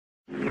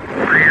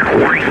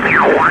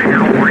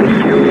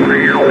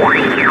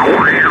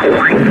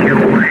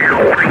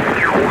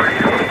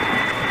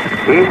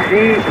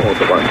Ici,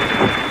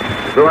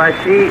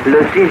 voici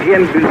le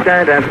 6e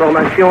bulletin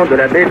d'information de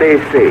la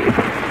BBC.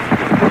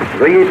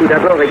 Veuillez tout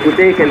d'abord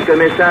écouter quelques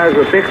messages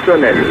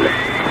personnels.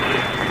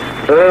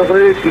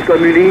 Heureux qui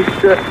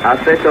communiste a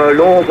fait un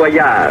long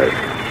voyage.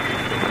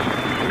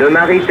 De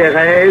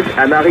Marie-Thérèse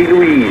à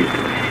Marie-Louise.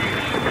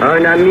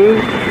 Un ami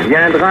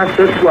viendra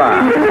ce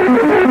soir.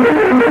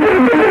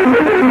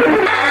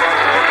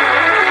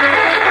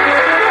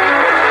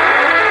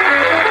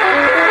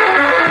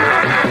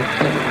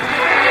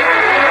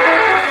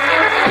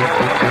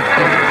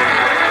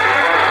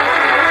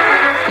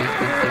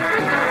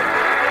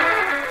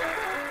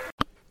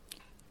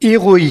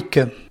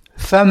 Héroique,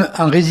 femmes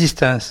en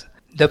résistance,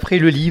 d'après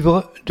le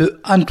livre de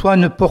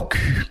Antoine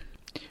Porcu,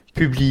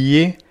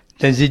 publié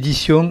dans les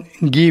éditions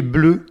Gai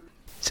Bleu.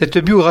 Cette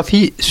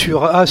biographie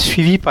sera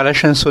suivie par la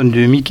chanson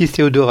de Mikis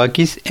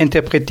Theodorakis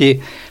interprétée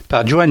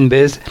par Joan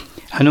Baez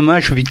en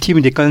hommage aux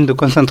victimes des camps de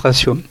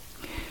concentration.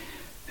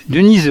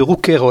 Denise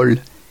Roucayrol,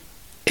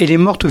 elle est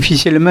morte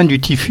officiellement du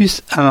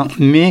typhus en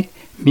mai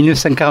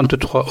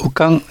 1943 au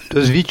camp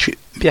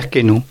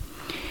d'Auschwitz-Birkenau.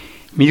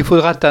 Mais il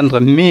faudra attendre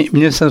mai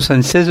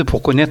 1976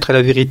 pour connaître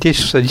la vérité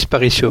sur sa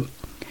disparition.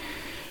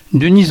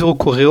 Denise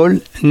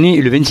Roucayrol, née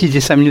le 26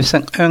 décembre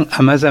 1901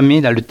 à Mazamet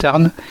dans le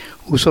Tarn,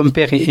 où son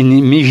père est né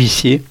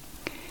mégissier.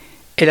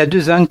 Elle a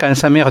 2 ans quand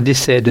sa mère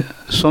décède.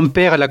 Son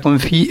père la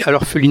confie à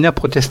l'orphelinat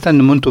protestant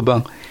de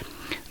Montauban,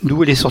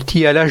 d'où elle est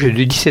sortie à l'âge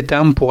de 17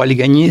 ans pour aller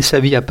gagner sa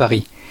vie à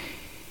Paris.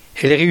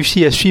 Elle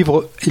réussit à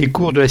suivre les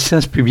cours de la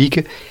science publique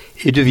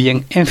et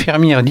devient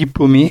infirmière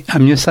diplômée en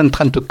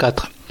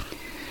 1934.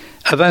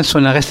 Avant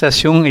son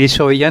arrestation, elle est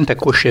surveillante à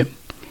Cochet.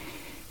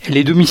 Elle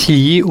est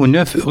domiciliée au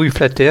 9 rue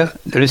Flatter,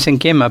 dans le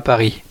 5e à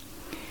Paris.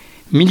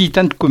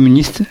 Militante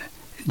communiste,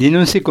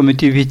 dénoncée comme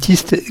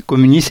tévétiste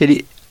communiste, elle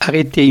est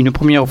arrêtée une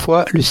première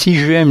fois le 6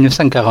 juin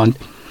 1940.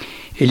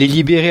 Elle est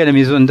libérée à la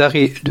maison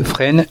d'arrêt de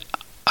Fresnes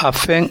à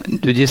fin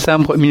de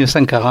décembre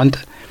 1940,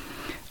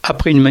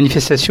 après une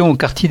manifestation au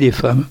quartier des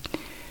femmes.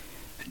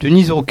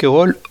 Denise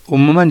Roucayrol, au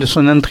moment de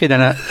son entrée dans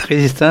la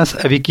Résistance,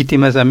 avait quitté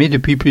Mazamet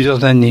depuis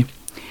plusieurs années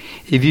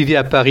et vivait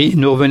à Paris,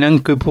 ne revenant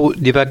que pour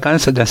des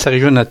vacances dans sa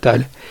région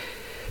natale.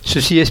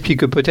 Ceci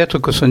explique peut-être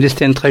que son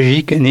destin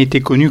tragique n'ait été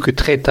connu que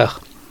très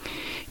tard.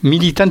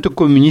 Militante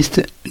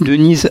communiste,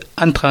 Denise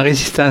entre en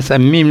résistance en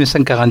mai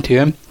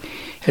 1941.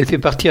 Elle fait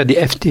partie des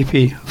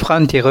FTP,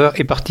 Francs-Tireurs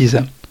et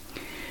Partisans.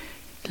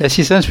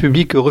 L'assistance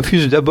publique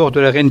refuse d'abord de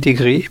la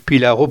réintégrer, puis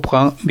la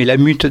reprend, mais la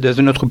mute dans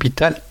un autre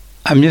hôpital.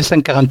 En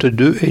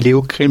 1942, elle est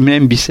au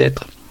Kremlin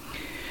Bicêtre.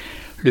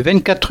 Le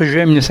 24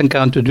 juin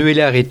 1942, elle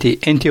est arrêtée,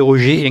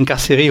 interrogée et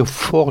incarcérée au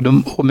fort de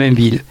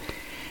Romainville.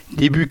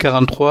 Début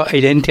 1943,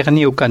 elle est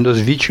internée au camp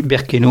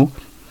d'Auschwitz-Birkenau,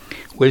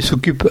 où elle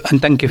s'occupe en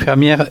tant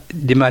qu'infirmière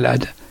des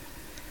malades.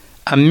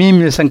 En mai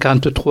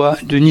 1943,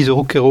 Denise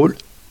Roucayrol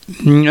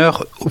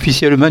meurt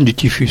officiellement du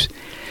typhus.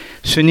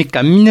 Ce n'est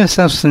qu'en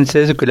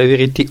 1976 que la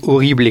vérité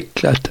horrible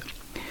éclate.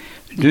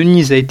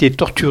 Denise a été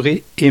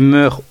torturée et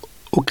meurt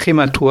au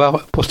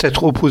crématoire pour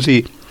s'être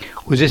opposée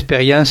aux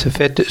expériences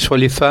faites sur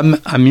les femmes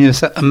en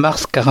mars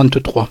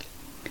 1943.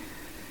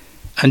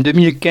 En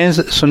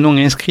 2015, son nom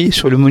est inscrit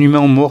sur le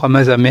monument aux morts à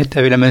Mazamet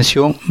avec la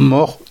mention «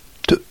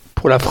 Morte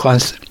pour la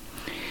France ».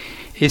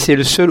 Et c'est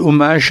le seul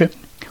hommage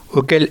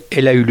auquel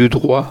elle a eu le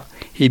droit,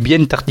 et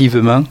bien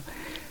tardivement,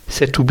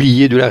 cette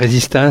oubliée de la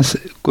résistance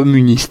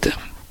communiste.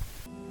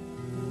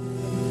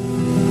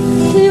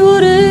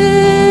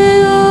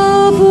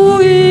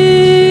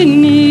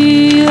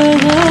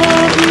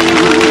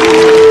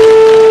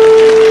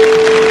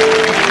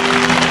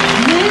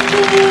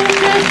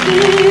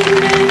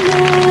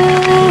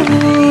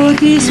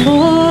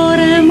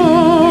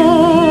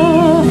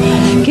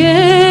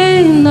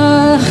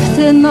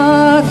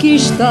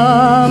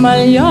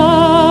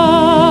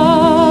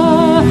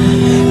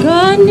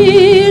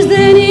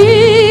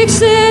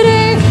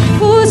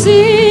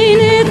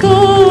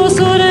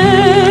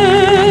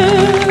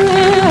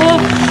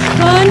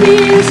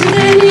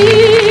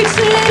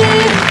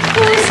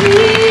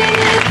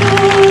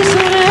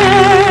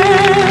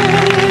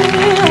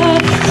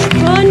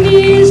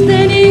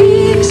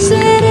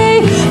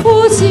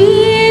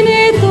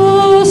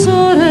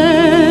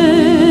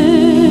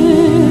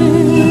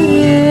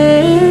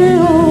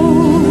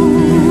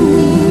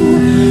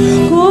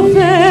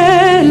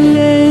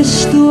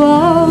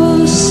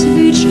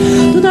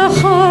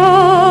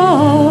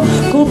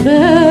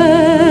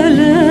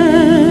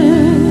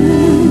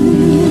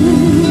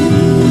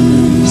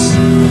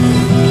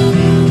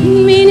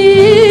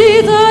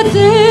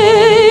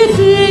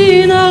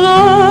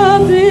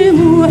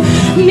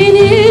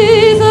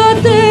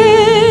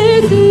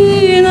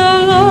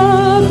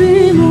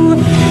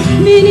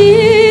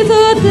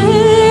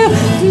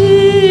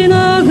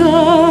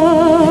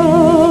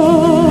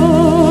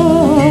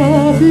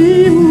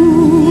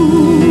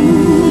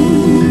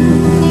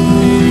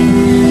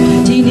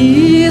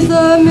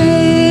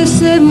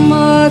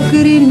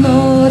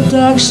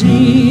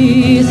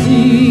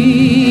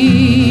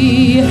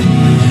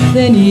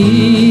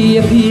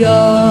 vieni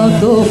piano